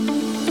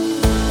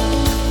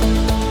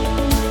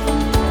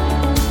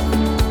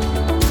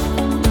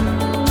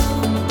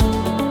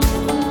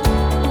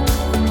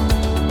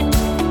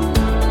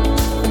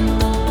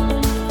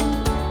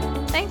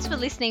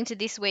listening to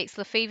this week's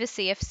Lefevre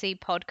CFC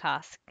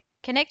podcast.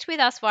 Connect with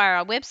us via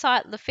our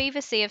website,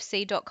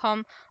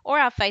 lefevrecfc.com, or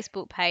our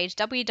Facebook page,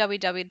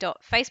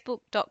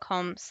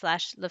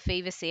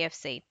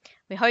 www.facebook.com/lefevrecfc.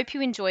 We hope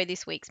you enjoy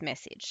this week's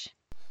message.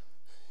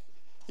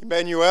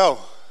 Emmanuel,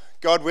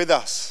 God with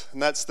us,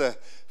 and that's the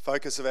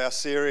focus of our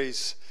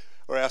series,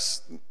 or our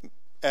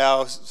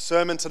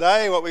sermon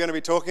today, what we're going to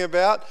be talking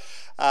about.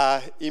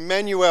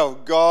 Emmanuel,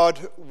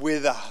 God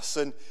with us.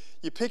 And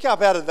you pick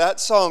up out of that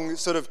song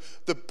sort of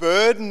the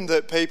burden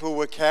that people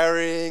were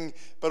carrying,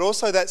 but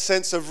also that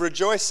sense of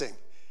rejoicing.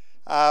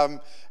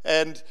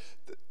 And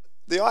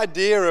the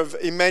idea of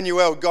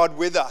Emmanuel, God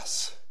with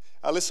us.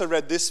 Alyssa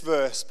read this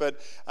verse,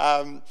 but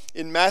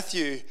in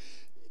Matthew,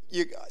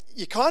 you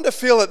kind of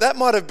feel that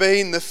might have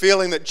been the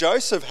feeling that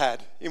Joseph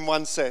had in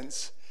one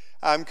sense,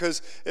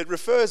 because it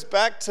refers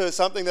back to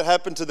something that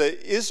happened to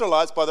the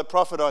Israelites by the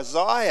prophet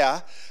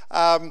Isaiah.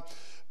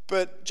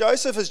 But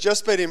Joseph has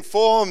just been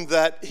informed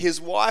that his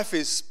wife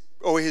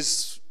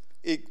the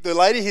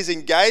lady he's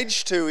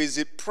engaged to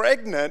is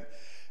pregnant,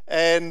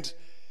 and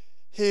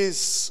I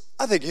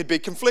think he'd be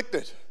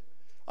conflicted.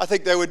 I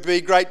think there would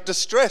be great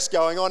distress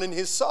going on in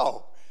his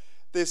soul.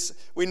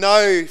 We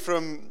know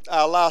from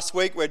last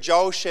week where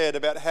Joel shared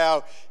about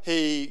how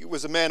he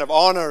was a man of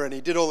honour and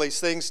he did all these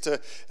things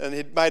and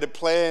he'd made a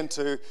plan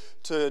to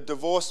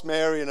divorce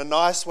Mary in a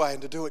nice way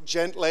and to do it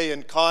gently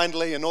and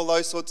kindly and all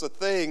those sorts of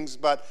things.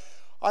 But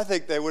I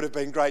think there would have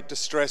been great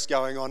distress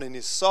going on in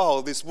his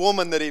soul. This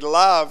woman that he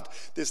loved,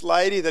 this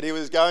lady that he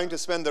was going to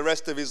spend the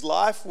rest of his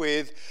life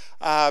with,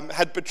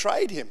 had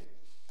betrayed him.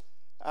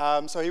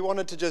 So he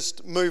wanted to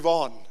just move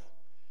on.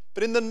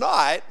 But in the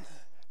night,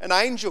 an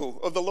angel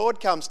of the Lord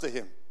comes to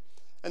him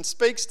and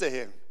speaks to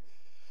him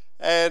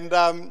and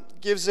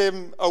gives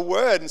him a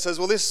word and says,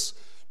 well, this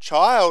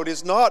child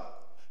is not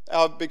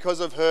because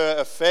of her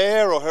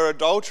affair or her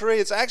adultery.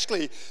 It's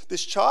actually,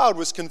 this child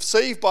was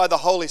conceived by the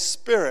Holy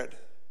Spirit.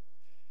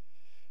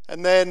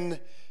 And then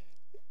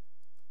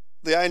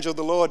the angel of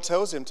the Lord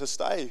tells him to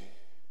stay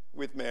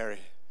with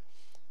Mary.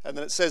 And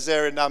then it says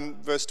there in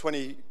verse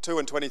 22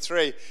 and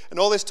 23,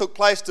 and all this took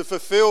place to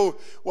fulfill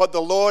what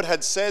the Lord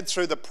had said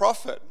through the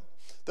prophet,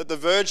 that the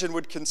virgin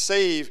would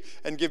conceive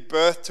and give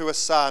birth to a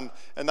son,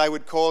 and they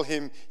would call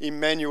him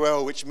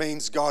Emmanuel, which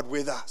means God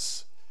with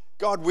us.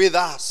 God with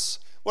us.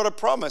 What a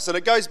promise. And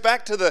it goes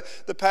back to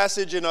the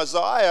passage in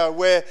Isaiah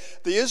where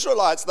the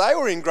Israelites, they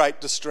were in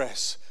great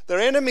distress. Their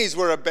enemies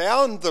were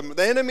abound them.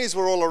 Their enemies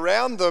were all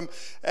around them,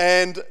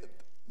 and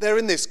they're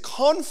in this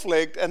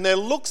conflict, and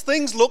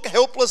things look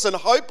helpless and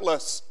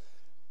hopeless.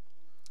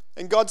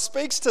 And God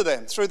speaks to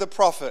them through the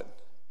prophet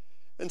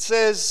and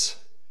says,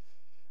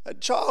 a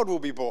child will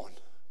be born.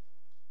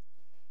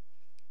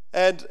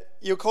 And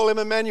you'll call him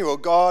Emmanuel,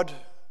 God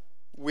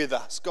with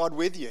us, God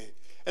with you.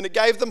 And it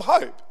gave them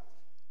hope.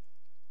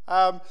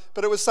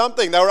 But it was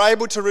something. They were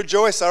able to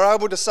rejoice. They were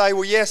able to say,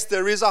 well, yes,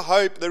 there is a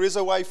hope. There is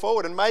a way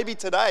forward. And maybe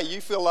today you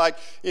feel like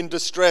in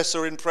distress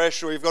or in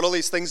pressure, or you've got all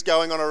these things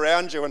going on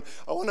around you. And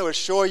I want to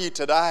assure you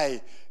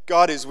today,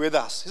 God is with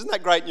us. Isn't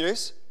that great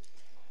news?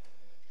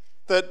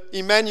 That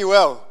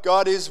Emmanuel,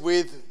 God is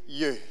with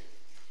you.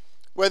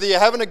 Whether you're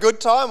having a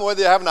good time or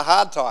whether you're having a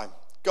hard time,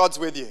 God's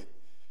with you.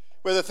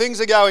 Whether things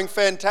are going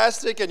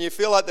fantastic and you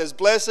feel like there's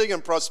blessing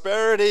and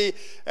prosperity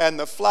and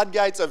the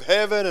floodgates of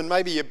heaven and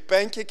maybe your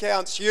bank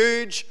account's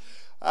huge,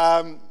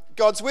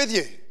 God's with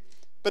you.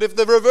 But if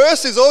the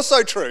reverse is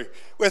also true,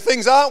 where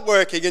things aren't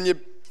working and your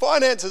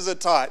finances are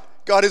tight,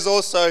 God is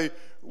also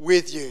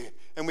with you.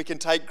 And we can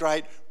take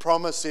great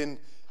promise in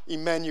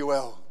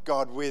Emmanuel,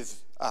 God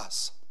with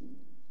us.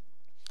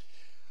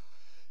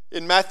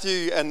 In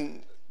Matthew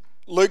and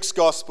Luke's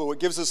gospel, it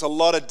gives us a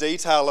lot of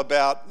detail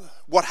about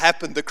what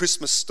happened, the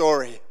Christmas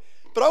story.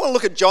 But I want to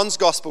look at John's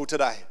gospel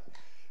today,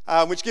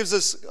 which gives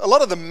us a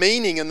lot of the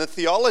meaning and the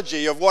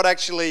theology of what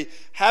actually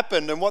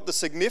happened and what the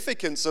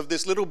significance of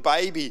this little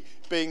baby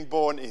being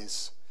born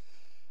is.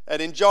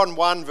 And in John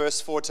 1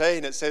 verse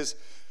 14 it says,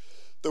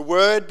 the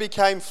Word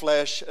became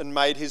flesh and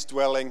made his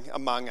dwelling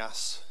among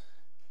us.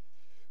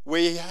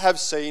 We have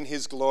seen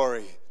his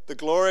glory, the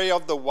glory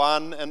of the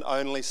one and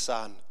only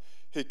Son,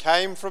 who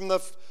came from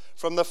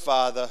the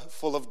Father,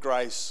 full of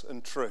grace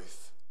and truth.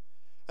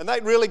 And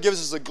that really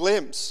gives us a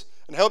glimpse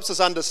and helps us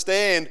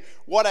understand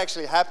what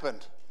actually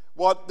happened,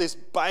 what this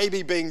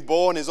baby being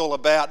born is all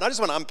about. And I just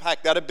want to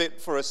unpack that a bit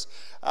for us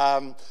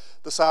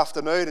this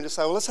afternoon and just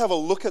say, well, let's have a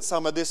look at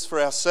some of this for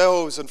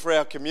ourselves and for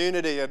our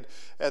community and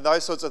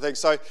those sorts of things.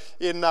 So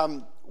in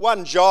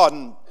 1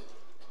 John,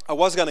 I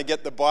was going to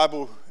get the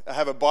Bible,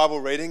 have a Bible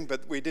reading,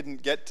 but we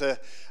didn't get to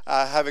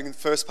having the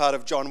first part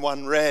of John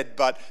 1 read,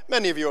 but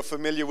many of you are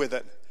familiar with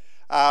it.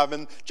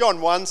 And John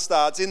 1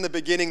 starts, in the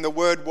beginning the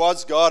Word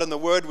was God, and the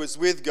Word was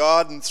with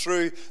God, and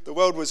through the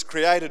world was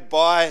created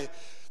by,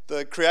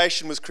 the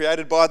creation was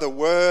created by the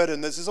Word,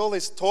 and there's all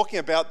this talking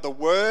about the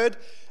Word,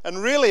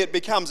 and really it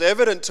becomes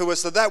evident to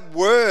us that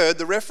Word,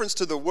 the reference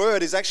to the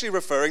Word, is actually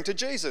referring to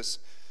Jesus.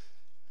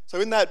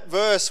 So in that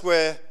verse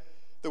where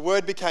the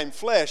Word became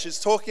flesh,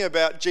 it's talking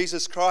about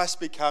Jesus Christ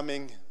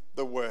becoming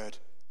the Word.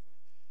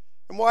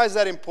 And why is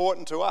that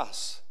important to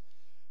us?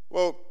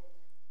 Well,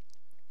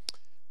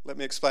 let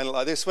me explain it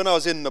like this. When I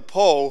was in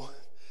Nepal,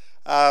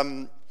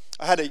 I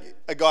had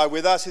a guy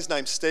with us. His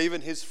name's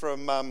Stephen. He's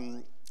from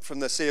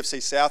the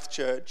CFC South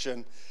Church.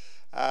 And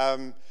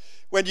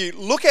when you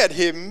look at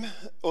him,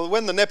 or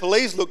when the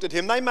Nepalese looked at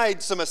him, they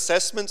made some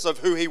assessments of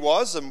who he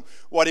was and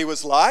what he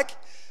was like,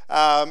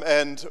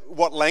 and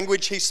what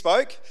language he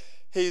spoke.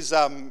 He's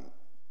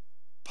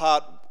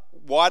part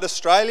white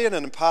Australian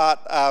and part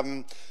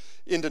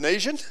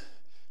Indonesian.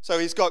 So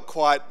he's got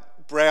quite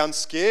brown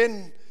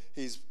skin.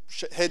 He's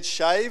head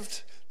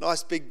shaved,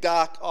 nice big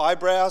dark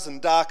eyebrows and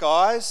dark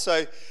eyes.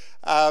 So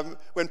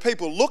when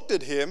people looked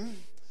at him,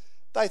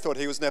 they thought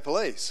he was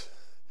Nepalese.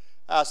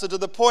 So to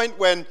the point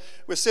when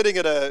we're sitting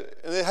and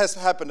it has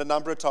happened a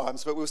number of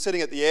times, but we were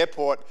sitting at the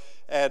airport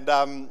and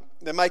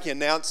they're making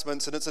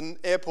announcements, and it's an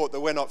airport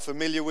that we're not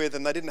familiar with,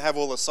 and they didn't have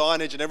all the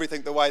signage and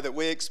everything the way that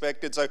we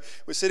expected. So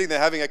we're sitting there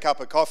having a cup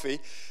of coffee,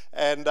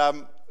 and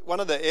one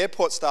of the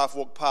airport staff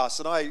walked past,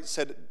 and I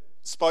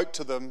spoke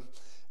to them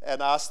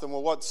and asked them,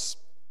 well,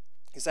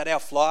 is that our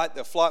flight?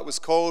 The flight was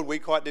called. We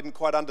didn't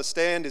quite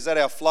understand. Is that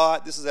our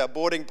flight? This is our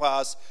boarding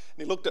pass.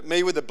 And he looked at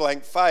me with a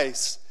blank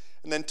face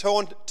and then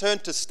turned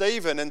to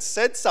Stephen and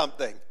said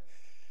something.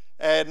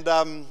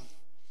 And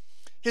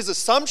his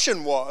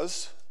assumption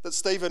was that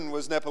Stephen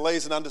was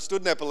Nepalese and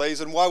understood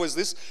Nepalese. And why was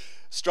this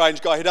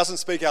strange guy who doesn't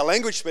speak our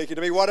language speaking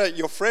to me? Why don't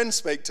your friend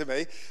speak to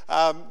me?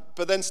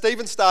 But then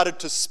Stephen started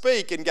to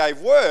speak and gave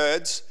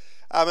words.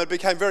 It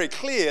became very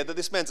clear that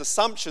this man's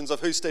assumptions of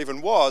who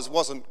Stephen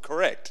wasn't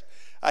correct.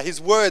 His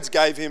words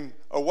gave him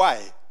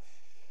away.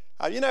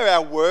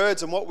 Our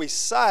words and what we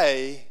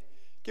say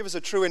give us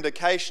a true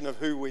indication of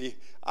who we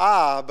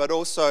are, but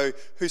also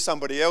who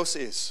somebody else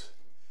is.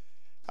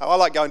 I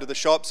like going to the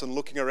shops and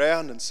looking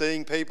around and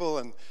seeing people,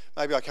 and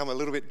maybe I become a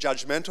little bit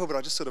judgmental, but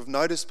I just sort of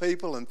notice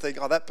people and think,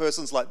 oh, that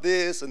person's like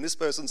this and this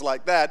person's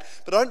like that,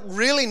 but I don't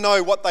really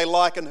know what they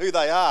like and who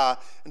they are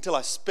until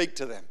I speak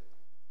to them.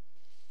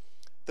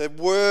 The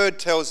word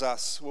tells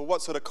us, well,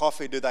 what sort of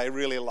coffee do they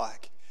really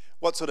like?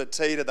 What sort of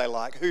tea do they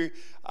like? Who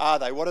are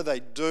they? What do they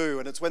do?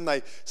 And it's when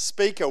they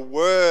speak a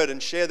word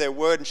and share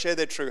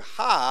their true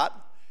heart,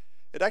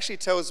 it actually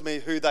tells me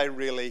who they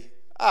really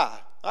are.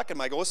 I can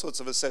make all sorts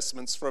of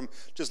assessments from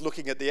just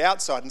looking at the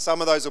outside, and some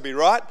of those will be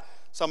right,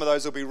 some of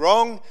those will be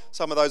wrong,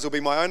 some of those will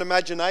be my own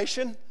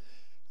imagination.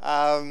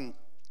 But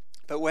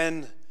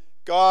when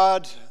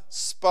God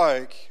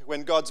spoke,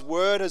 when God's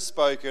word has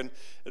spoken,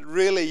 it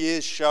really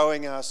is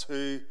showing us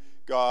who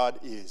God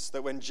is.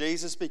 That when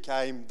Jesus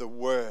became the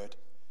Word,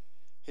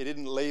 he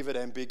didn't leave it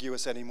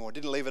ambiguous anymore.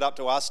 Didn't leave it up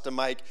to us to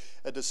make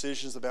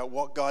decisions about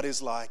what God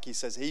is like. He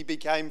says he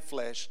became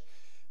flesh,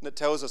 and it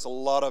tells us a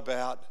lot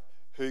about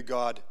who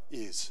God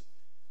is.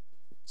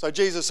 So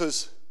Jesus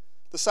is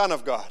the Son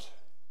of God,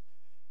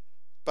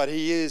 but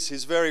he is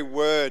his very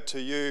word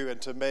to you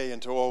and to me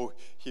and to all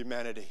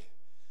humanity.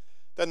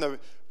 Then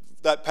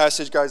that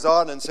passage goes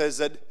on and says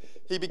that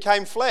he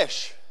became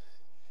flesh.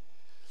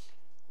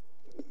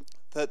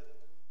 That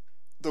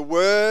the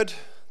Word,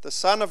 the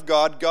Son of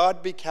God,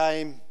 God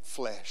became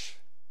flesh.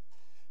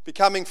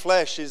 Becoming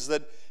flesh is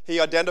that he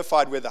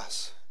identified with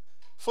us.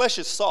 Flesh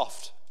is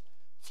soft.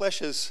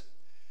 Flesh is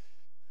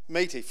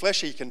meaty.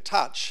 Flesh you can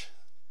touch.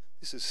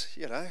 This is,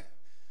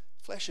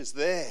 flesh is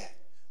there.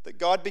 That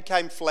God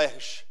became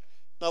flesh.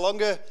 No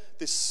longer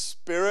this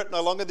spirit,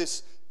 no longer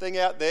this thing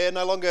out there,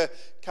 no longer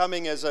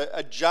coming as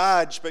a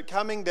judge, but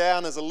coming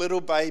down as a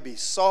little baby,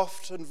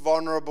 soft and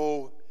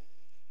vulnerable,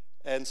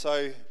 and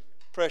so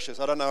precious.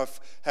 I don't know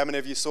how many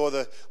of you saw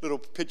the little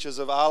pictures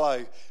of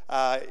Arlo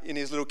in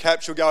his little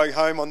capsule going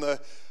home on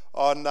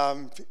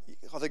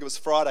I think it was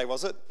Friday,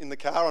 was it? In the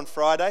car on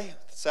Friday,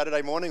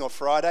 Saturday morning or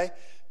Friday.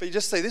 But you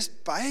just see this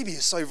baby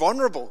is so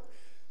vulnerable,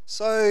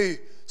 so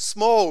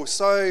small,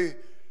 so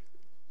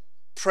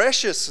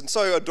precious and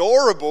so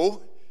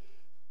adorable,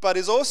 but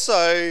is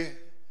also,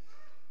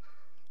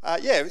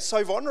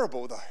 so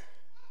vulnerable though.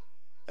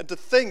 And to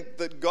think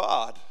that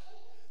God,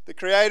 the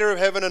creator of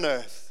heaven and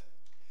earth,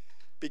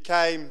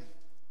 became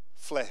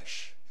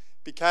flesh,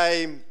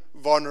 became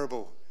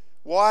vulnerable.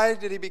 Why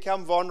did he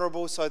become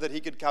vulnerable? So that he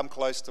could come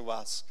close to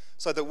us,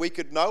 so that we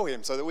could know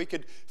him, so that we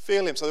could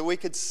feel him, so that we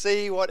could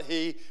see what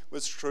he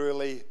was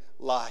truly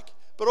like.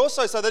 But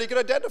also so that he could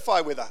identify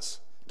with us,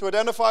 to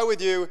identify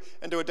with you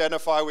and to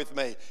identify with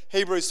me.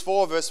 Hebrews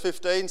 4 verse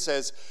 15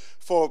 says,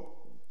 "For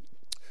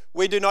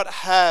we do not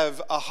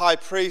have a high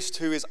priest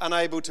who is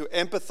unable to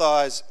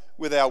empathize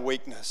with our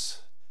weakness,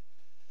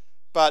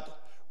 but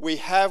we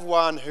have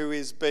one who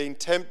is being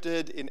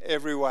tempted in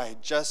every way,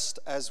 just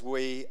as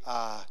we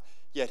are,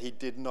 yet he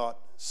did not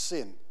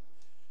sin."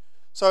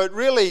 So it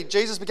really,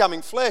 Jesus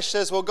becoming flesh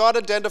says, well, God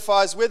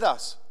identifies with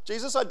us.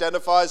 Jesus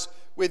identifies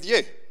with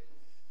you.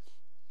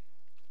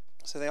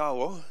 So they are,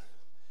 well,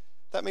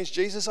 that means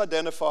Jesus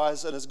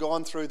identifies and has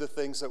gone through the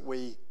things that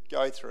we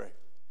go through,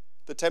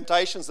 the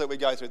temptations that we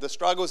go through, the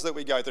struggles that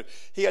we go through.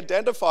 He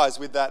identifies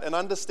with that and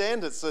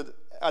understands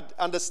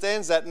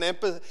that and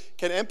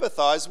can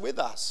empathize with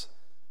us.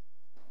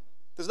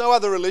 There's no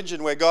other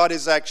religion where God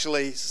is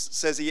actually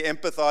says he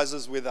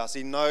empathizes with us.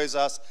 He knows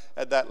us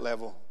at that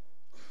level.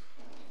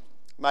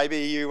 Maybe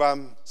you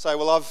say,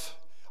 well,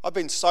 I've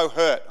been so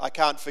hurt, I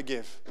can't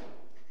forgive.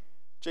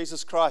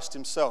 Jesus Christ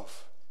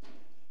himself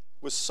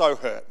was so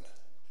hurt,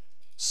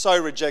 so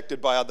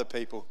rejected by other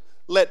people,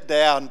 let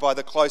down by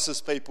the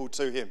closest people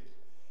to him.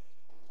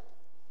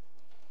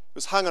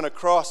 Was hung on a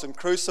cross and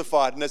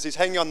crucified, and as he's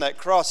hanging on that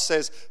cross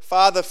says,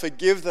 Father,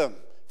 forgive them,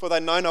 for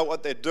they know not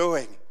what they're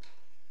doing.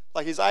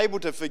 Like he's able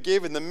to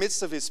forgive in the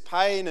midst of his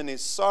pain and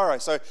his sorrow.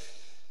 So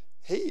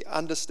he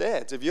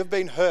understands. If you've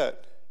been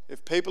hurt,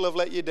 if people have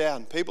let you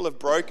down, people have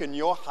broken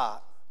your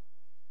heart,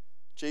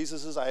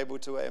 Jesus is able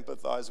to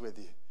empathize with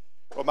you.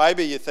 Or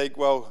maybe you think,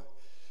 well,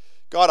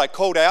 God, I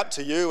called out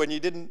to you and you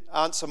didn't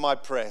answer my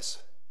prayers.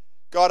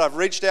 God, I've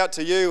reached out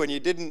to you and you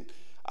didn't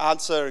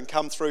answer and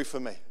come through for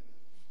me.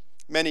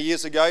 Many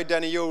years ago,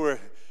 Danny, I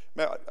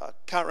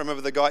can't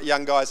remember the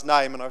young guy's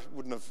name, and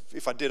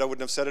if I did, I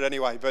wouldn't have said it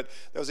anyway, but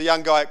there was a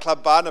young guy at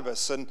Club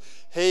Barnabas, and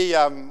he,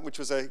 which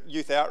was a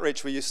youth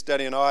outreach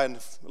Danny and I and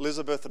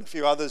Elizabeth and a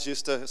few others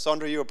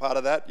Sondra, you were part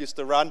of that, used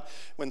to run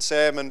when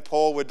Sam and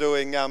Paul were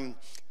doing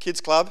Kids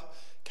Club,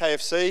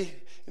 KFC,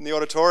 in the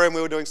auditorium.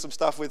 We were doing some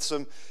stuff with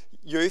some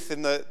youth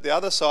in the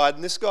other side,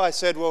 and this guy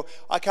said, well,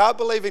 I can't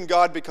believe in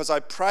God because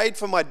I prayed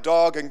for my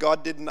dog and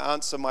God didn't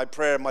answer my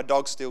prayer and my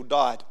dog still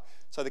died.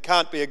 So there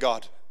can't be a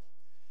God.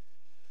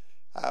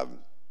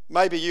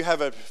 Maybe you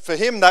have for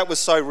him that was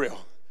so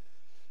real.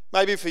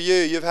 Maybe for you,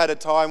 you've had a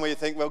time where you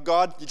think, well,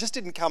 God, you just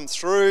didn't come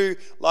through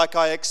like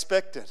I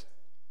expected.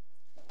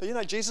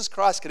 But Jesus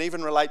Christ can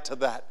even relate to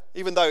that.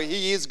 Even though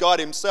he is God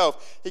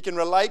himself, he can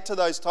relate to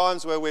those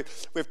times where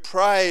we've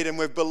prayed and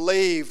we've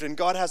believed and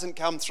God hasn't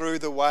come through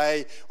the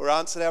way or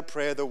answered our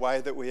prayer the way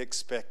that we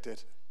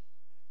expected.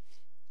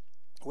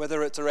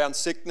 Whether it's around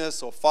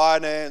sickness or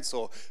finance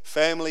or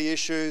family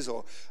issues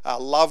or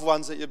loved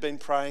ones that you've been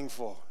praying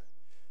for.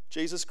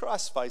 Jesus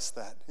Christ faced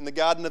that in the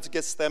Garden of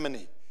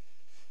Gethsemane.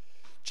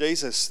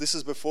 Jesus, this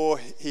is before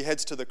he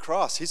heads to the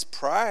cross. He's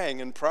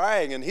praying,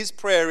 and his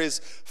prayer is,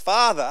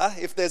 Father,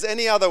 if there's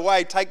any other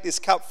way, take this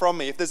cup from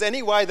me. If there's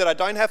any way that I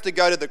don't have to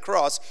go to the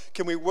cross,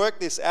 can we work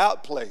this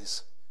out,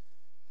 please?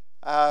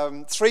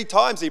 3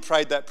 times he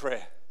prayed that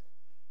prayer.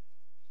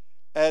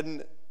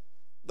 And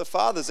the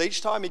fathers,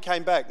 each time he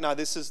came back, no,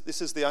 this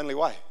is the only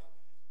way.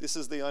 This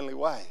is the only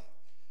way.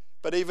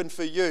 But even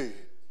for you,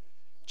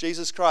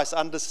 Jesus Christ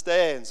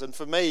understands, and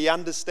for me, he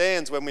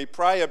understands when we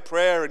pray a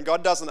prayer and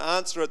God doesn't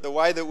answer it the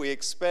way that we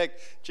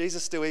expect.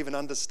 Jesus still even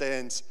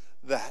understands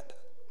that.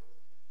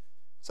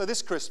 So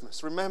this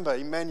Christmas, remember,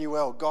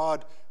 Emmanuel,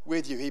 God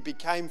with you. He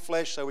became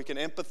flesh so we can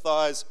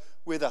empathize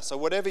with us. So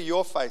whatever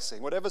you're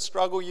facing, whatever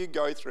struggle you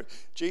go through,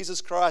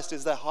 Jesus Christ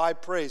is the high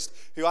priest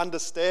who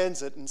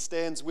understands it and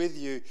stands with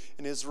you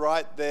and is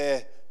right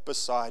there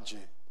beside you.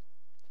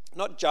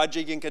 Not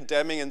judging and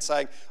condemning and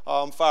saying,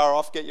 oh, I'm far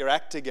off, get your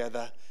act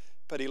together.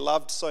 But he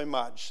loved so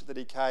much that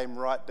he came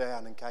right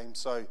down and came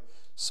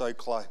so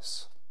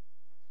close.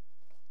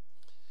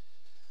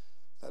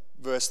 That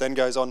verse then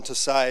goes on to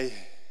say,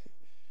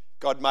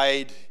 God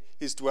made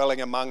his dwelling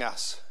among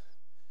us.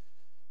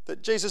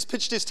 That Jesus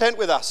pitched his tent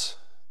with us.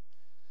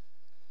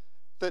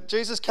 That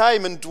Jesus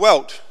came and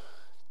dwelt,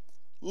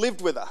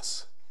 lived with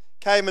us,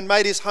 came and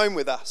made his home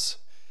with us.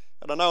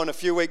 And I know in a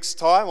few weeks'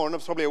 time, or in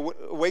probably a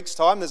week's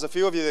time, there's a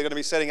few of you that are going to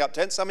be setting up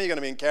tents. Some of you are going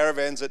to be in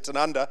caravans at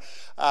Tanunda.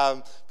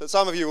 But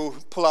some of you will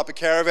pull up a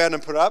caravan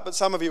and put it up, but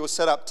some of you will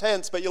set up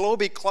tents. But you'll all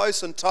be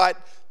close and tight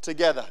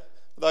together,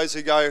 those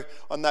who go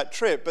on that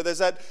trip. But there's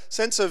that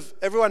sense of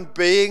everyone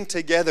being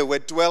together, we're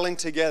dwelling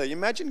together. You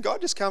imagine God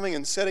just coming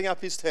and setting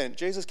up his tent,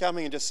 Jesus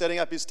coming and just setting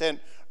up his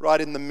tent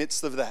right in the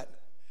midst of that.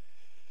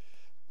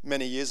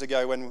 Many years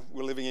ago when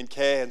we were living in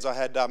Cairns,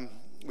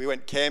 we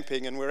went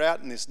camping and we're out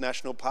in this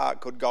national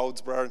park called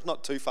Goldsboro. It's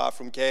not too far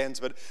from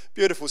Cairns, but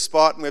beautiful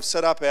spot. And we've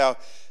set up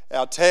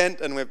our tent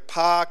and we've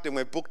parked and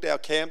we've booked our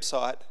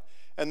campsite.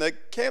 And the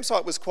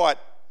campsite was quite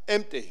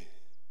empty.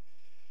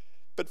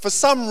 But for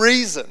some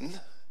reason,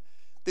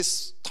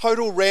 this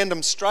total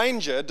random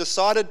stranger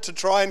decided to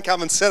try and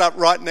come and set up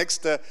right next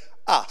to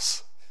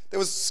us. There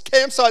was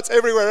campsites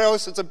everywhere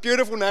else. It's a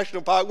beautiful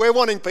national park. We're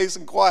wanting peace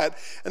and quiet.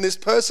 And this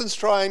person's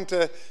trying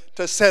to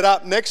set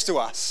up next to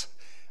us.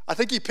 I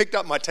think he picked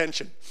up my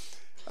tension.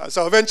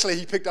 So eventually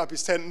he picked up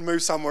his tent and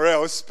moved somewhere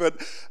else. But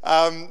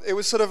it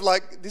was sort of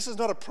like, this is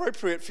not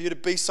appropriate for you to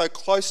be so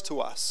close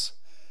to us.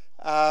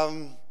 We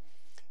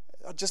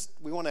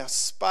want our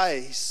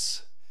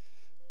space.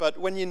 But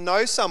when you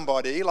know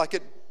somebody, like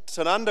at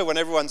Tanunda when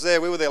everyone's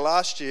there, we were there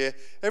last year,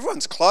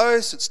 everyone's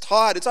close, it's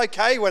tight. It's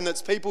okay when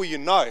it's people you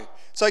know.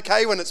 It's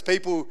okay when it's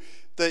people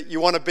that you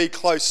want to be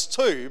close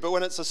to. But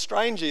when it's a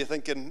stranger, you're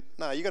thinking,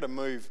 no, you got to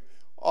move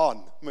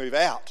on, move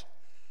out.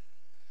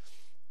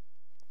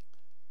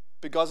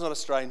 But God's not a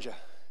stranger,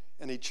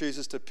 and he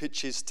chooses to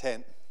pitch his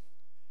tent.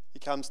 He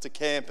comes to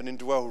camp and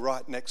indwell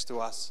right next to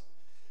us.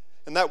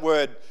 And that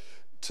word,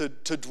 to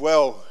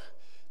dwell,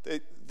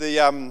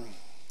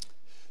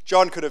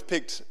 John could have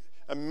picked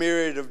a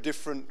myriad of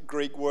different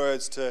Greek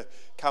words to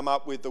come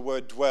up with the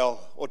word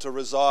dwell, or to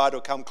reside,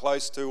 or come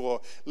close to,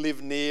 or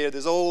live near.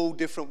 There's all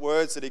different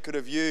words that he could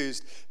have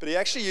used, but he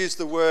actually used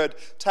the word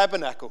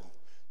tabernacle,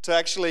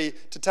 to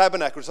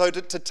tabernacle. So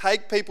to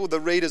take people, the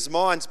reader's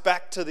minds,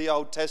 back to the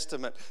Old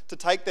Testament, to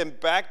take them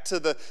back to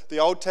the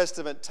Old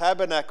Testament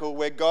tabernacle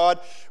where God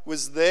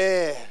was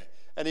there,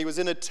 and he was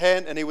in a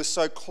tent, and he was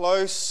so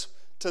close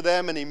to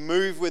them, and he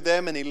moved with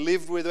them, and he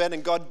lived with them,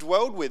 and God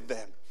dwelled with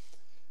them.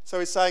 So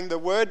he's saying the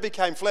Word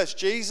became flesh.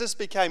 Jesus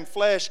became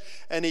flesh,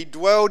 and he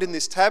dwelled in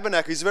this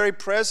tabernacle. His very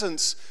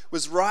presence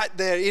was right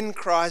there in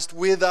Christ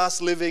with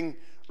us, living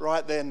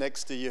right there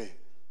next to you.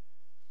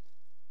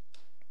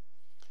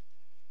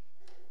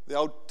 The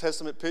Old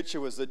Testament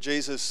picture was that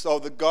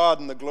the God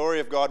and the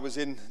glory of God was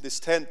in this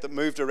tent that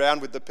moved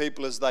around with the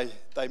people as they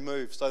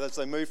moved. So as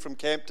they moved from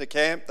camp to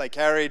camp, they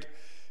carried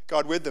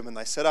God with them, and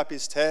they set up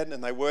his tent,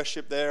 and they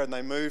worshiped there, and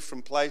they moved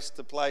from place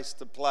to place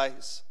to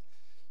place.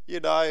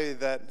 You know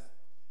that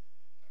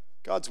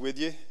God's with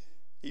you.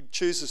 He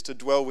chooses to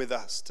dwell with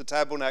us, to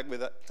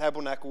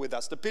tabernacle with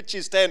us, to pitch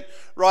his tent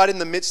right in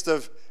the midst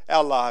of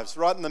our lives,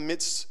 right in the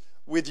midst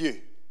with you.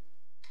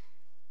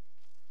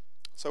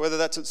 So whether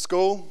that's at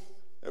school,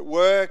 at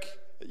work,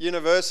 at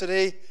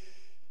university,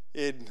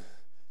 in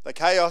the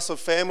chaos of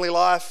family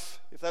life,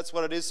 if that's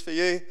what it is for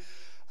you,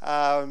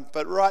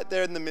 but right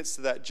there in the midst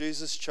of that,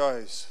 Jesus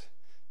chose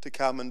to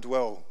come and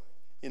dwell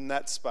in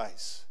that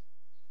space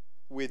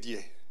with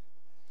you.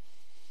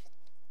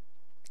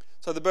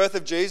 So the birth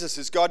of Jesus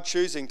is God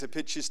choosing to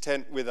pitch his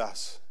tent with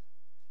us.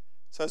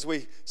 So as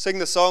we sing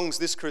the songs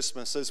this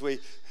Christmas, as we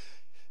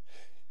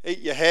eat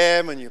your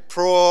ham and your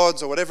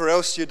prawns or whatever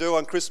else you do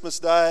on Christmas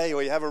Day,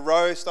 or you have a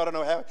roast, I don't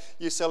know how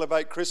you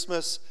celebrate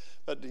Christmas,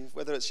 but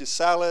whether it's your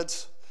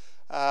salads,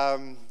 I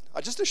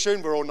just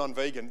assumed we're all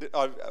non-vegan, didn't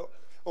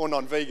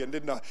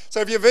I?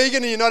 So if you're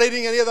vegan and you're not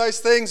eating any of those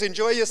things,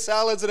 enjoy your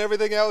salads and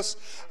everything else.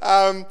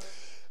 But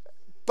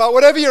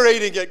whatever you're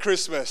eating at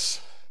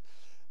Christmas,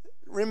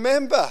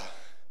 remember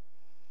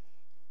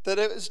that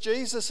it was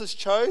Jesus has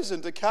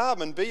chosen to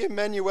come and be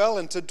Emmanuel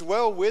and to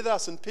dwell with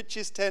us and pitch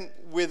his tent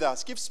with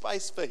us. Give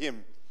space for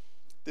him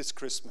this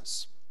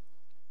Christmas.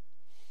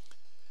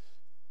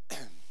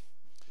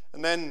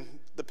 And then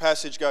the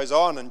passage goes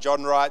on, and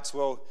John writes,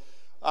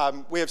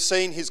 we have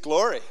seen his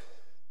glory.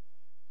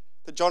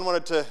 That John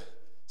wanted to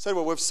say,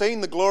 we've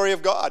seen the glory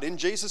of God in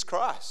Jesus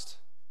Christ.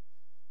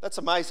 That's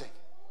amazing.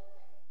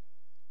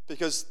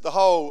 Because the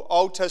whole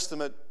Old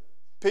Testament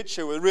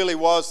picture really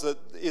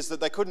is that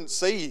they couldn't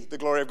see the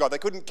glory of God. They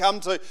couldn't come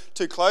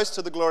too close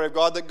to the glory of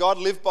God, that God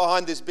lived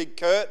behind this big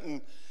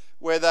curtain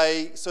where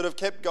they sort of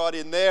kept God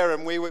in there,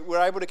 and we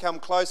were able to come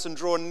close and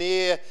draw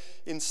near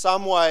in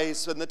some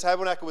ways. When the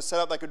tabernacle was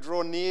set up, they could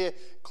draw near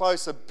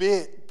close a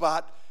bit,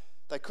 but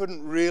they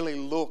couldn't really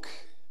look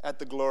at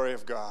the glory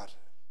of God.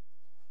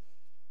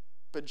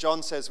 But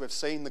John says we've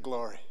seen the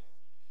glory.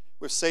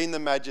 We've seen the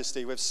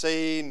majesty. We've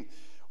seen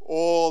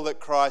all that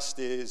Christ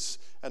is,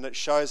 and it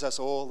shows us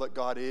all that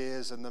God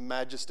is and the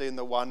majesty and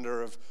the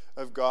wonder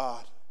of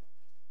God.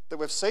 That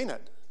we've seen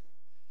it.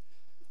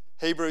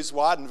 Hebrews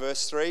 1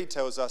 verse 3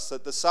 tells us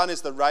that the Son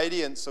is the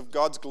radiance of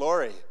God's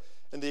glory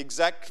and the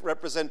exact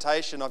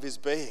representation of his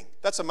being.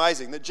 That's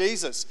amazing, that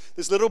Jesus,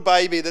 this little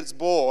baby that's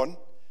born,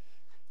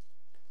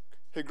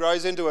 who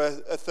grows into a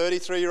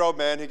 33-year-old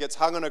man who gets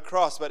hung on a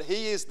cross, but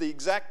he is the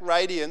exact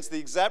radiance, the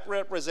exact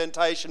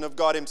representation of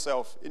God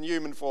himself in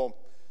human form.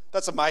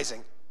 That's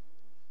amazing.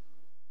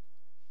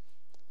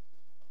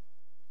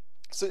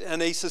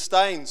 And he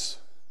sustains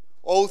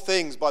all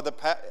things by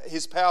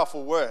his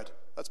powerful word.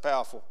 That's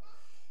powerful.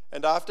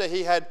 And after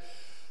he had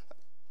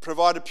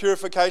provided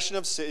purification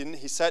of sin,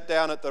 he sat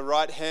down at the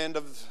right hand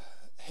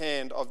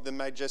of the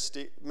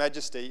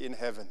majesty in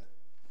heaven.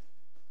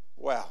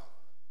 Wow.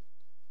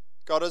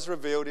 God has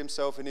revealed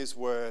himself in his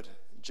word,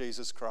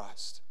 Jesus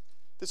Christ.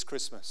 This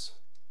Christmas,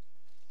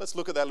 let's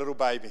look at that little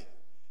baby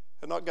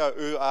and not go,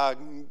 ooh, ah,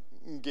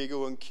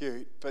 giggle and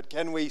cute, but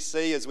can we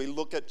see, as we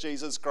look at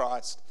Jesus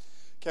Christ,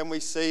 can we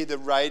see the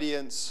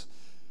radiance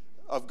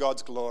of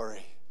God's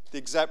glory, the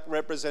exact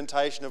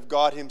representation of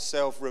God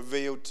himself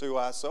revealed to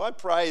us? So I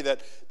pray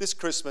that this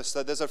Christmas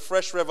that there's a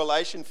fresh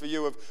revelation for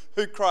you of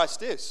who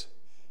Christ is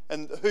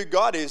and who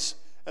God is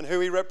and who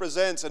he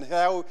represents and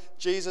how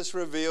Jesus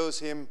reveals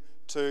him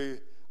to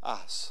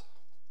us.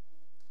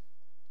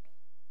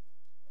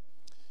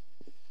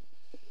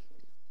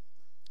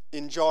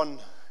 In John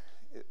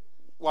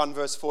 1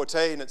 verse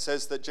 14 it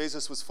says that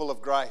Jesus was full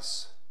of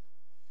grace.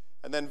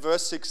 And then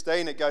verse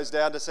 16 it goes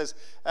down to says,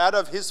 out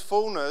of his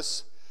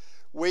fullness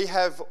we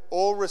have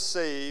all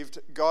received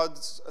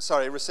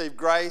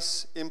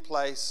grace in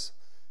place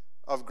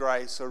of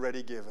grace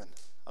already given.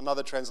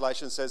 Another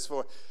translation says,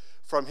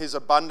 from his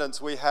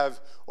abundance we have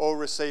all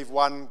received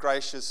one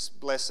gracious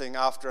blessing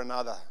after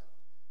another.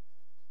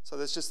 So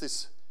there's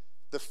just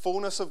the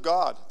fullness of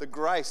God, the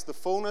grace, the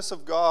fullness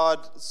of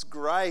God's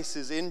grace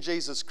is in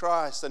Jesus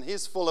Christ, and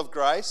he's full of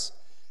grace,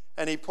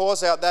 and he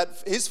pours out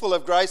that, he's full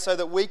of grace so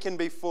that we can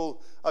be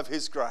full of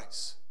his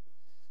grace.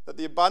 That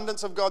the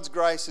abundance of God's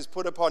grace is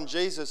put upon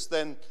Jesus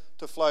then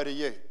to flow to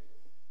you.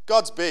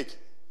 God's big.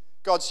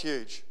 God's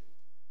huge.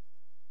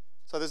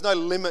 So there's no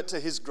limit to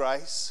his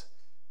grace.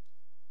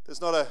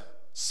 There's not a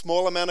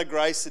small amount of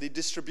grace that he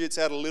distributes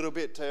out a little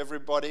bit to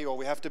everybody, or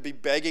we have to be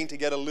begging to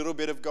get a little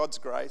bit of God's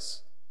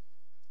grace,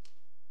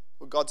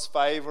 or God's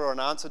favor, or an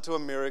answer to a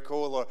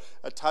miracle, or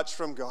a touch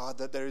from God.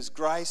 That there is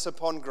grace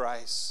upon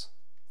grace.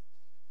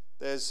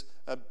 There's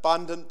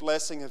abundant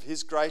blessing of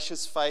his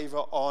gracious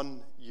favor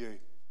on you.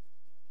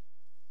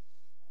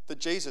 That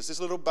Jesus, this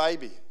little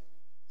baby,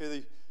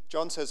 who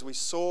John says we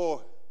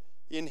saw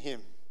in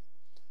him,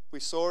 we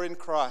saw in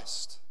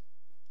Christ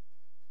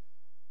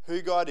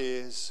who God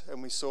is,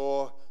 and we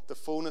saw the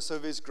fullness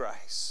of his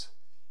grace.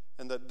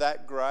 And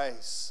that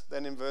grace,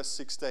 then in verse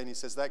 16 he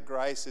says, that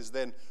grace is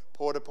then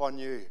poured upon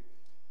you.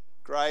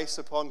 Grace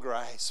upon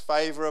grace,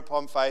 favor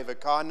upon favor,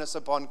 kindness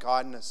upon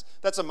kindness.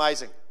 That's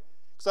amazing.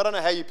 Because I don't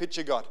know how you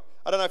picture God.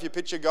 I don't know if you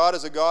picture God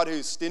as a God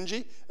who's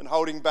stingy and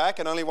holding back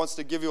and only wants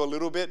to give you a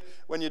little bit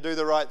when you do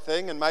the right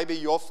thing. And maybe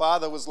your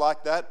father was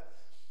like that.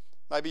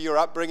 Maybe your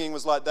upbringing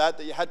was like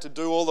that you had to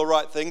do all the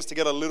right things to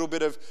get a little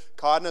bit of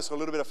kindness or a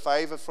little bit of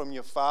favor from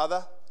your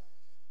father.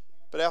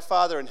 But our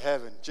Father in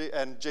heaven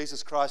and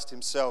Jesus Christ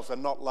himself are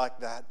not like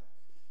that.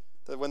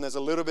 That when there's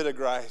a little bit of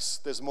grace,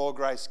 there's more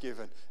grace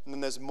given. And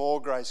then there's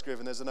more grace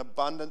given. There's an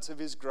abundance of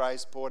his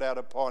grace poured out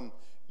upon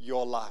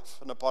your life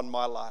and upon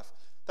my life.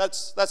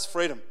 That's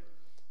freedom.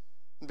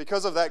 And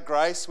because of that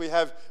grace,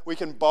 we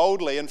can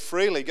boldly and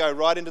freely go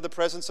right into the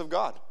presence of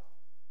God.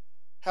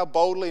 How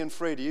boldly and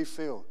free do you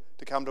feel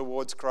to come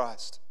towards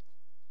Christ?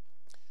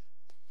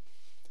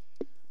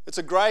 It's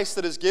a grace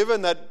that is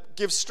given that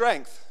gives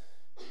strength.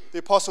 The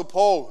Apostle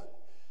Paul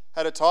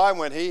had a time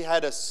when he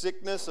had a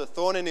sickness, a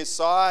thorn in his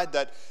side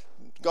that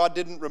God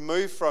didn't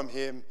remove from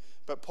him,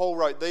 but Paul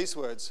wrote these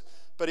words,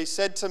 "But he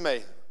said to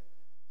me,"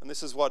 and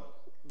this is what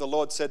the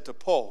Lord said to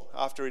Paul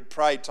after he'd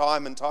prayed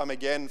time and time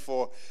again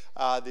for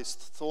this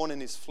thorn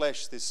in his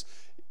flesh, this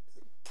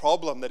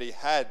problem that he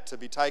had to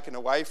be taken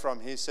away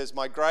from. He says,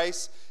 "My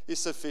grace is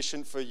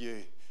sufficient for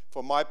you,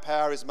 for my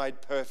power is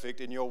made perfect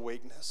in your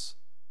weakness."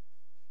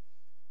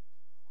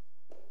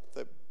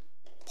 That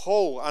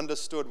Paul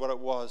understood what it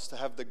was to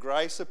have the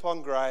grace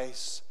upon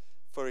grace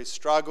for his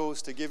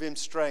struggles, to give him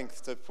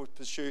strength to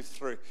pursue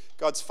through.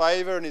 God's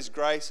favor and his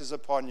grace is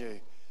upon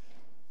you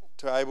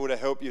to able to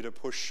help you to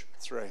push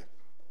through.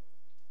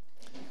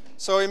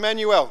 So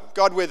Emmanuel,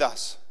 God with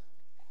us.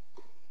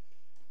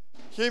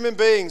 Human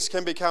beings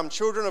can become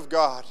children of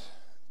God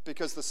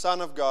because the Son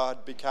of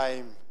God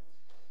became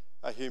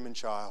a human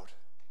child.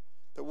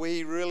 That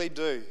we really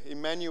do.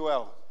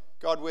 Emmanuel,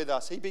 God with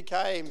us. He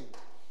became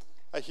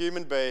a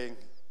human being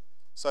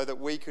so that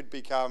we could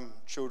become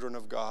children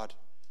of God.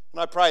 And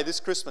I pray this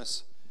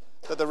Christmas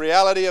that the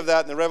reality of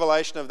that and the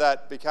revelation of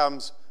that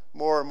becomes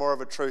more and more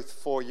of a truth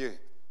for you.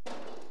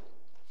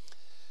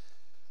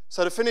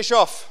 So to finish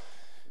off,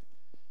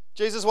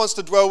 Jesus wants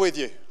to dwell with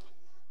you.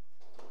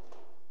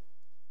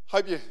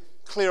 Hope you're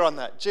clear on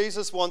that.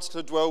 Jesus wants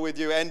to dwell with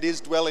you and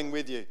is dwelling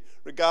with you,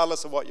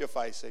 regardless of what you're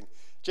facing.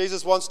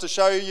 Jesus wants to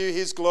show you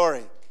his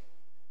glory,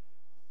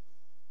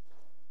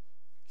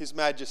 his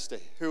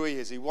majesty, who he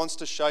is. He wants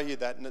to show you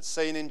that, and it's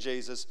seen in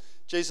Jesus.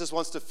 Jesus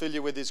wants to fill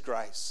you with his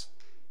grace.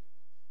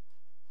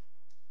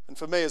 And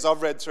for me, as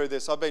I've read through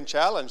this, I've been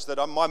challenged that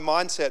my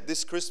mindset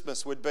this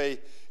Christmas would be,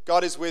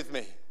 God is with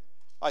me.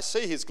 I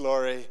see his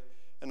glory,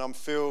 and I'm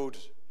filled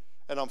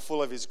and I'm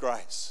full of his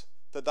grace,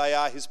 that they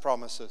are his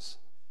promises.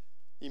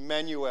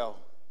 Emmanuel,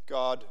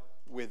 God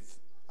with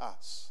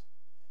us.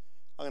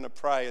 I'm going to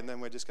pray, and then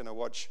we're just going to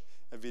watch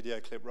a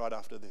video clip right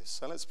after this.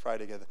 So let's pray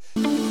together.